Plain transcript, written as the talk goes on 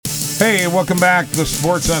Hey, welcome back. The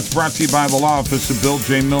Sports Nutz brought to you by the law office of Bill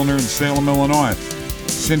J. Milner in Salem, Illinois.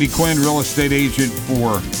 Cindy Quinn, real estate agent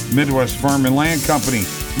for Midwest Farm and Land Company.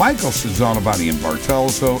 Michael Cesanabati in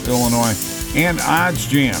Bartelso, Illinois, and Odds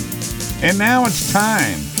Jam. And now it's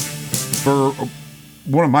time for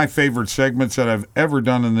one of my favorite segments that I've ever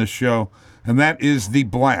done in this show, and that is the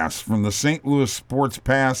blast from the St. Louis sports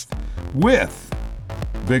past with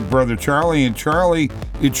Big Brother Charlie. And Charlie,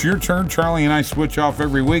 it's your turn. Charlie and I switch off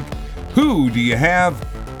every week. Who do you have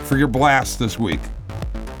for your blast this week?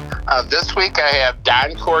 This week I have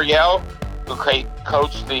Don Coryell, who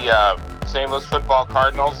coached the St. Louis football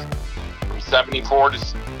Cardinals from 74 to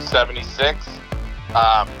 76.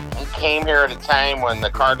 He came here at a time when the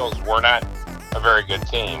Cardinals were not a very good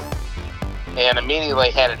team and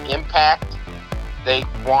immediately had an impact. They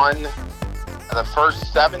won the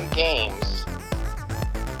first 7 games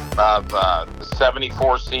of the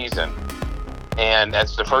 74 season. And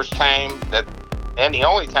that's the first time and the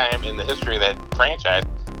only time in the history of that franchise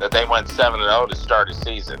that they went 7-0 to start a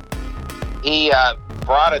season. He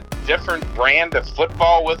brought a different brand of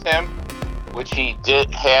football with him, which he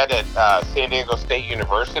had at San Diego State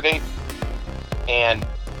University, and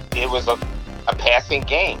it was a passing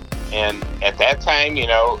game. And at that time,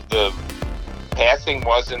 the passing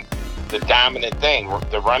wasn't the dominant thing.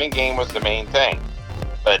 The running game was the main thing.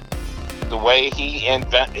 But the way he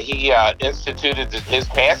instituted his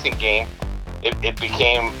passing game, it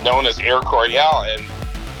became known as Air Coryell, and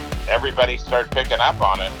everybody started picking up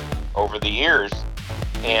on it over the years.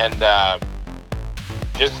 And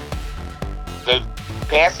just the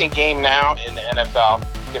passing game now in the NFL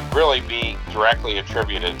can really be directly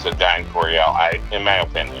attributed to Don Coryell, in my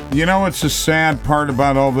opinion. It's a sad part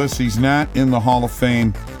about all this. He's not in the Hall of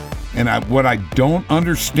Fame. And what I don't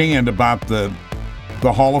understand about the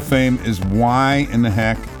Hall of Fame is why in the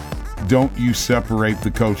heck don't you separate the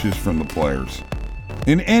coaches from the players?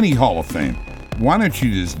 In any Hall of Fame, why don't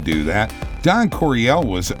you just do that? Don Coryell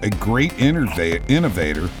was a great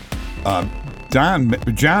innovator.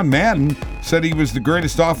 John Madden said he was the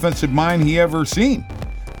greatest offensive mind he ever seen.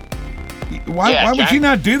 Why would you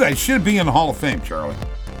not do that? It should be in the Hall of Fame, Charlie.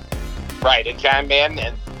 Right, and John Madden,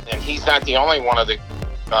 and he's not the only one of the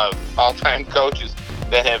all-time coaches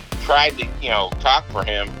that have tried to, talk for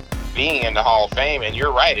him being in the Hall of Fame. And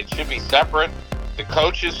you're right, it should be separate. The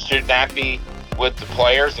coaches should not be with the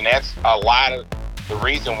players, and that's a lot of the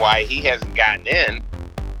reason why he hasn't gotten in,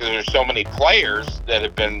 because there's so many players that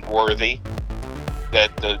have been worthy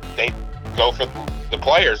that they go for the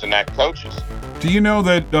players and not coaches. Do you know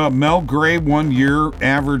that Mel Gray 1 year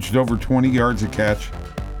averaged over 20 yards a catch?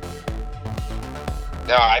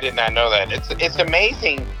 No, I did not know that. It's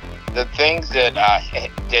amazing the things that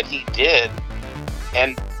he did,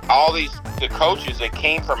 and all the coaches that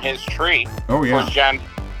came from his tree. Oh yeah. Of course, John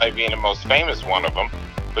being the most famous one of them,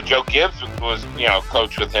 but Joe Gibbs was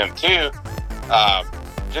coached with him too.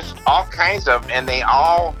 Just all kinds of, and they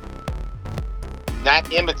all not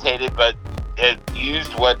imitated, but it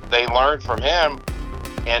used what they learned from him,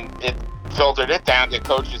 and it filtered it down to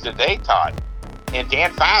coaches that they taught. And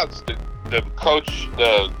Dan Fouts, the coach,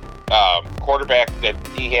 the quarterback that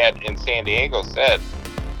he had in San Diego, said,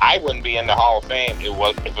 I wouldn't be in the Hall of Fame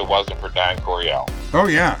if it wasn't for Don Coryell. Oh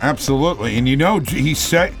yeah, absolutely. And he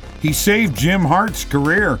saved Jim Hart's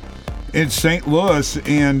career in St. Louis,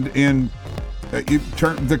 and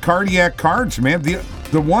the cardiac cards, man.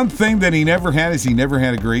 The one thing that he never had is he never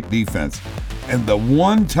had a great defense. And the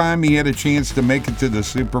one time he had a chance to make it to the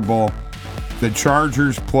Super Bowl, the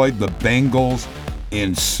Chargers played the Bengals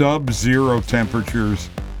in sub-zero temperatures,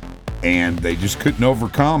 and they just couldn't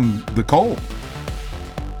overcome the cold.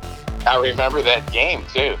 I remember that game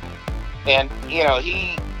too. And he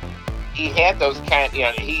had those he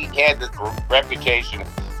had the reputation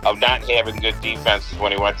of not having good defenses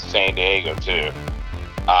when he went to San Diego too.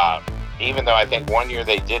 Even though I think 1 year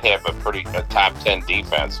they did have a top 10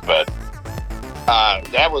 defense, but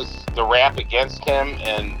that was the rap against him,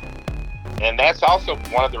 and that's also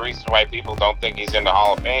one of the reasons why people don't think he's in the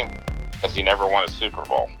Hall of Fame, because he never won a Super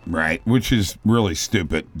Bowl. Right, which is really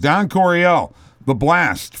stupid. Don Coryell, the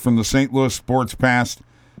blast from the St. Louis sports past.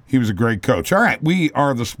 He was a great coach. All right, we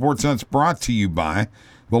are the Sports Nutz, brought to you by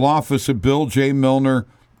the law office of Bill J. Milner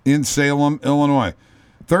in Salem, Illinois.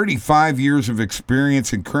 35 years of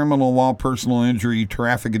experience in criminal law, personal injury,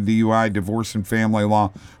 traffic and DUI, divorce and family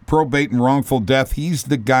law, probate and wrongful death. He's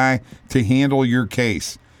the guy to handle your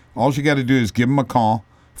case. All you got to do is give him a call.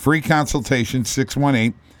 Free consultation,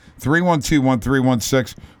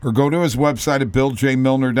 618-312-1316, or go to his website at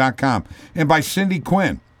BillJMilner.com. And by Cindy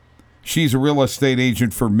Quinn. She's a real estate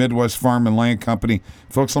agent for Midwest Farm and Land Company.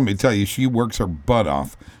 Folks, let me tell you, she works her butt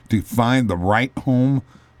off to find the right home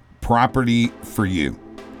property for you.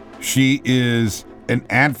 She is an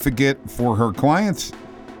advocate for her clients.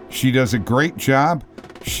 She does a great job.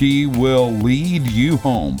 She will lead you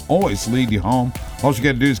home, always lead you home. All you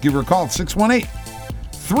got to do is give her a call at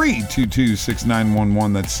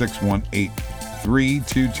 618-322-6911. That's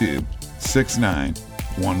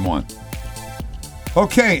 618-322-6911.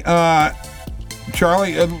 Okay,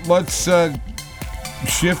 Charlie, let's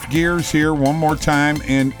shift gears here one more time,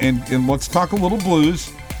 and let's talk a little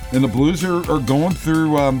Blues. And the Blues are going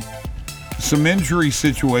through some injury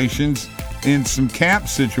situations and some cap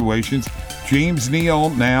situations. James Neal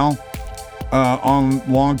now on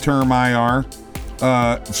long-term IR.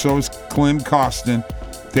 So is Clem Costin.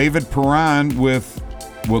 David Perron with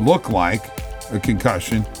what look like a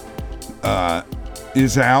concussion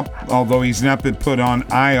is out, although he's not been put on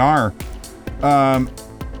IR.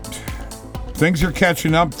 Things are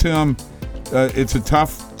catching up to him. It's a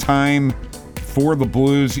tough time for the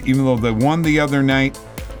Blues, even though they won the other night,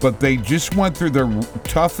 but they just went through their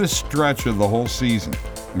toughest stretch of the whole season,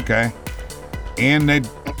 okay? And they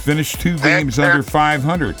finished 2 games under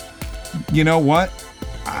 500. You know what?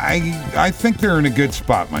 I think they're in a good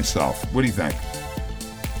spot myself. What do you think?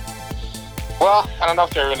 Well, I don't know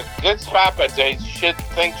if they're in a good spot, but they should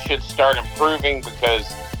start improving because,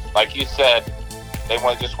 like you said, they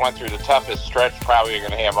just went through the toughest stretch probably you're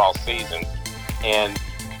going to have all season. And,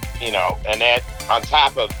 and that on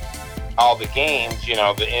top of all the games,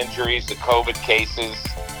 the injuries, the COVID cases,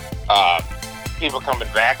 people coming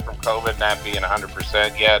back from COVID not being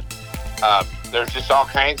 100% yet. There's just all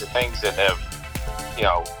kinds of things that have,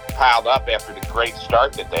 piled up after the great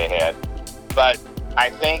start that they had. But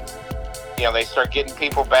I think, they start getting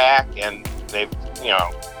people back, and they've,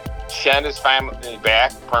 Shen is finally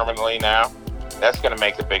back permanently now. That's going to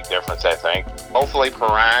make a big difference, I think. Hopefully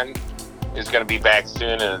Perron is going to be back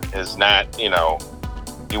soon and is not, you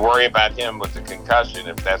worry about him with the concussion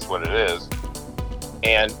if that's what it is.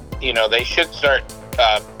 And, they should start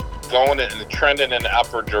going and trending in the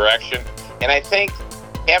upward direction. And I think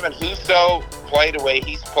having Husso play the way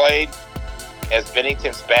he's played as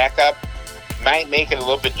Bennington's backup might make it a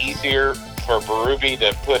little bit easier for Berube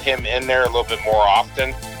to put him in there a little bit more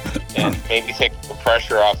often and maybe take the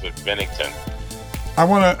pressure off of Bennington. I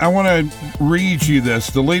want to read you this.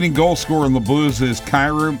 The leading goal scorer in the Blues is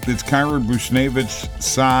Kyrou. It's Kyrou, Buchnevich,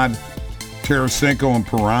 Saad, Tarasenko, and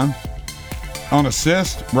Perron. On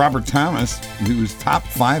assist, Robert Thomas, who is top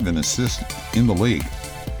 5 in assists in the league,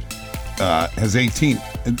 has 18.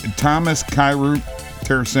 Thomas, Kyrou,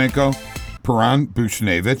 Tarasenko, Perron,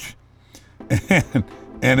 Buchnevich.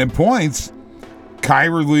 And in points,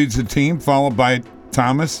 Kyrou leads the team, followed by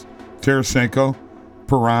Thomas, Tarasenko,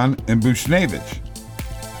 Perron, and Buchnevich.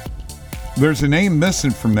 There's a name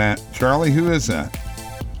missing from that. Charlie, who is that?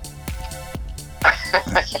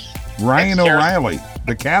 Ryan O'Reilly,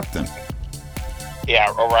 the captain.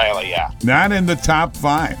 Yeah, O'Reilly, yeah. Not in the top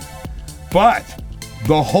 5. But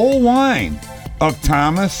the whole line of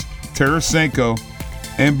Thomas, Tarasenko,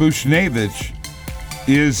 and Buchnevich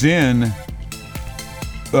is in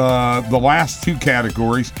the last 2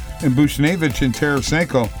 categories, and Buchnevich and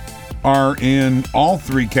Tarasenko are in all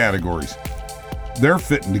 3 categories. They're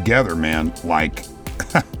fitting together, man. Like,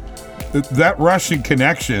 that Russian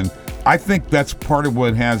connection, I think that's part of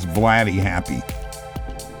what has Vladdy happy.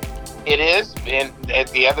 It is, and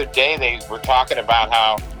the other day they were talking about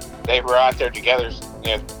how they were out there together,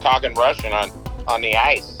 talking Russian on the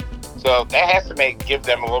ice. So that has to give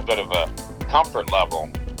them a little bit of a comfort level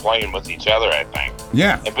playing with each other, I think.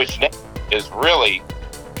 Yeah. And Buchnevich is really,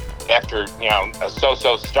 after a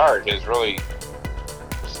so-so start, has really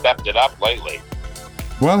stepped it up lately.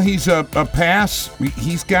 Well, he's a pass.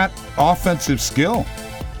 He's got offensive skill,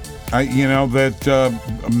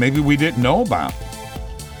 that maybe we didn't know about.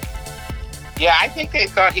 Yeah, I think they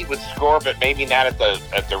thought he would score, but maybe not at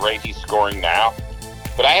the rate he's scoring now.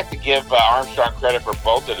 But I have to give Armstrong credit for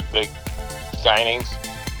both of the big signings.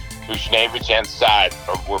 Buchnevich and Saad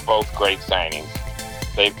were both great signings.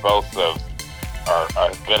 They both have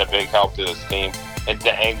been a big help to this team. And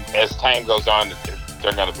as time goes on, it's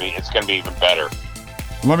going to be even better.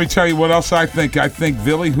 Let me tell you what else I think. I think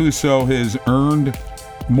Ville Husso has earned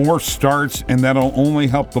more starts, and that'll only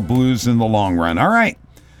help the Blues in the long run. All right.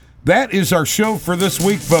 That is our show for this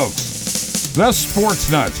week, folks. The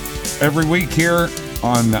Sports Nuts. Every week here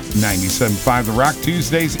on 97.5 The Rock,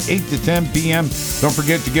 Tuesdays, 8 to 10 p.m. Don't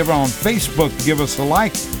forget to give it on Facebook to give us a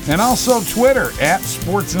like, and also Twitter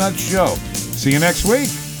 @Sports Nuts Show. See you next week.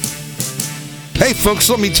 Hey folks,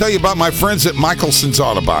 let me tell you about my friends at Michelson's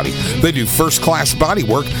Auto Body. They do first-class body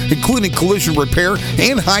work, including collision repair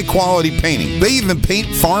and high-quality painting. They even paint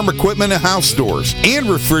farm equipment and house doors, and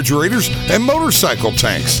refrigerators and motorcycle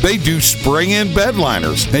tanks. They do spray-in bed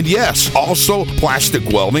liners, and yes, also plastic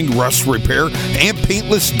welding, rust repair, and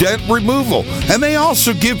paintless dent removal. And they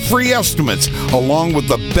also give free estimates, along with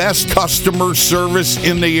the best customer service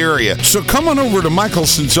in the area. So come on over to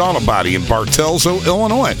Michelson's Auto Body in Bartelso,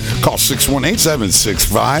 Illinois. Call 618-765-2115 or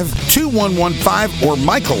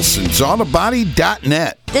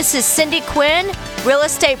michelsonsautobody.net. This is Cindy Quinn, real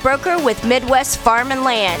estate broker with Midwest Farm and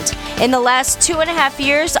Land. In the last 2.5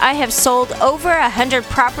 years, I have sold over 100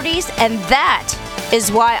 properties, and that is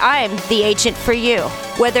why I'm the agent for you.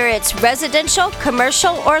 Whether it's residential,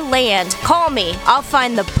 commercial, or land, call me. I'll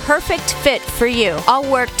find the perfect fit for you. I'll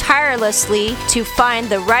work tirelessly to find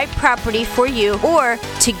the right property for you or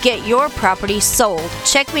to get your property sold.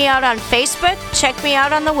 Check me out on Facebook, check me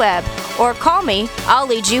out on the web, or call me. I'll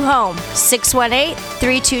lead you home.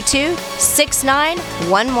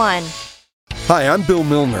 618-322-6911. Hi, I'm Bill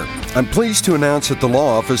Milner. I'm pleased to announce that the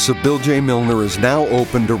law office of Bill J. Milner is now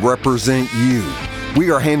open to represent you. We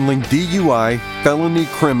are handling DUI, felony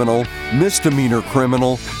criminal, misdemeanor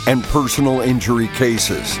criminal, and personal injury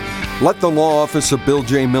cases. Let the law office of Bill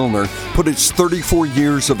J. Milner put its 34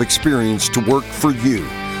 years of experience to work for you.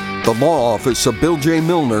 The law office of Bill J.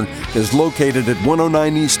 Milner is located at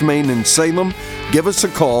 109 East Main in Salem. Give us a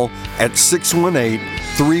call at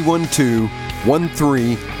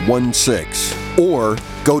 618-312-1316 or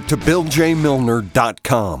go to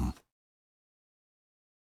BillJMilner.com.